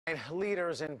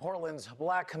Leaders in Portland's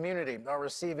black community are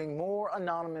receiving more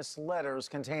anonymous letters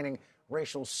containing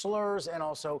racial slurs and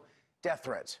also death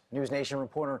threats. NewsNation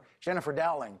reporter Jennifer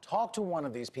Dowling talked to one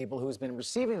of these people who's been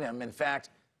receiving them, in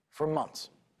fact, for months.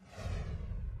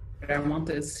 I want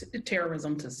this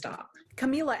terrorism to stop.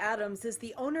 Camila Adams is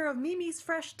the owner of Mimi's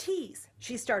Fresh Teas.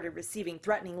 She started receiving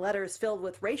threatening letters filled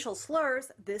with racial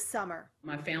slurs this summer.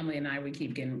 My family and I, we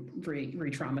keep getting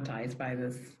re-traumatized by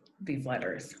these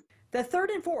letters. The third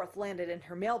and fourth landed in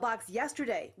her mailbox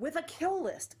yesterday with a kill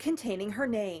list containing her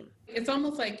name. It's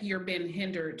almost like you're being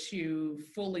hindered to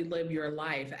fully live your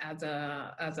life as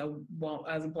a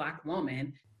black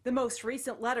woman. The most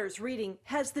recent letters reading,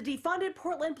 has the defunded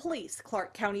Portland Police,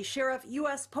 Clark County Sheriff,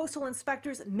 U.S. Postal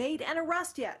Inspectors made an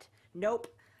arrest yet? Nope.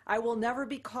 I will never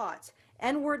be caught.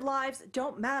 N-word lives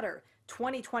don't matter.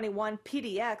 2021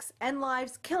 PDX, N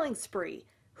lives killing spree.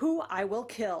 Who I will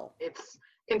kill. It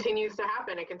continues to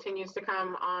happen. It continues to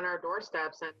come on our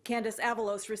doorsteps. And Candace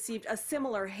Avalos received a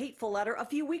similar hateful letter a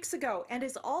few weeks ago and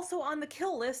is also on the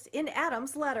kill list in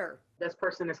Adam's letter. This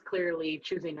person is clearly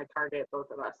choosing to target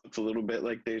both of us. It's a little bit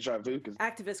like deja vu.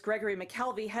 Activist Gregory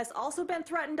McKelvey has also been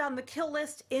threatened on the kill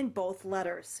list in both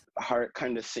letters. Heart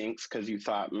kind of sinks because you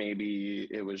thought maybe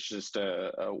it was just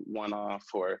a one-off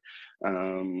or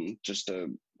just a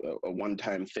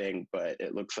one-time thing, but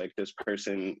it looks like this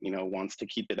person, wants to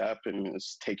keep it up and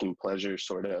is taking pleasure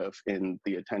sort of in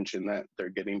the attention that they're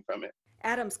getting from it.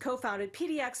 Adams co-founded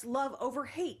PDX Love Over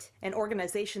Hate, an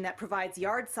organization that provides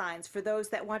yard signs for those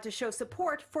that want to show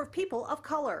support for people of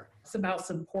color. It's about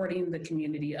supporting the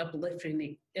community,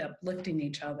 uplifting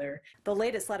each other. The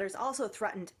latest letters also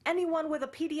threatened anyone with a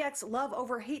PDX Love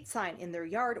Over Hate sign in their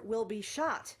yard will be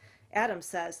shot. Adams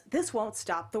says this won't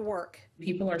stop the work.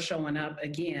 People are showing up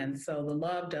again, so the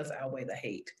love does outweigh the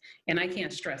hate, and I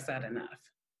can't stress that enough.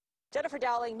 Jennifer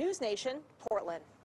Dowling, NewsNation, Portland.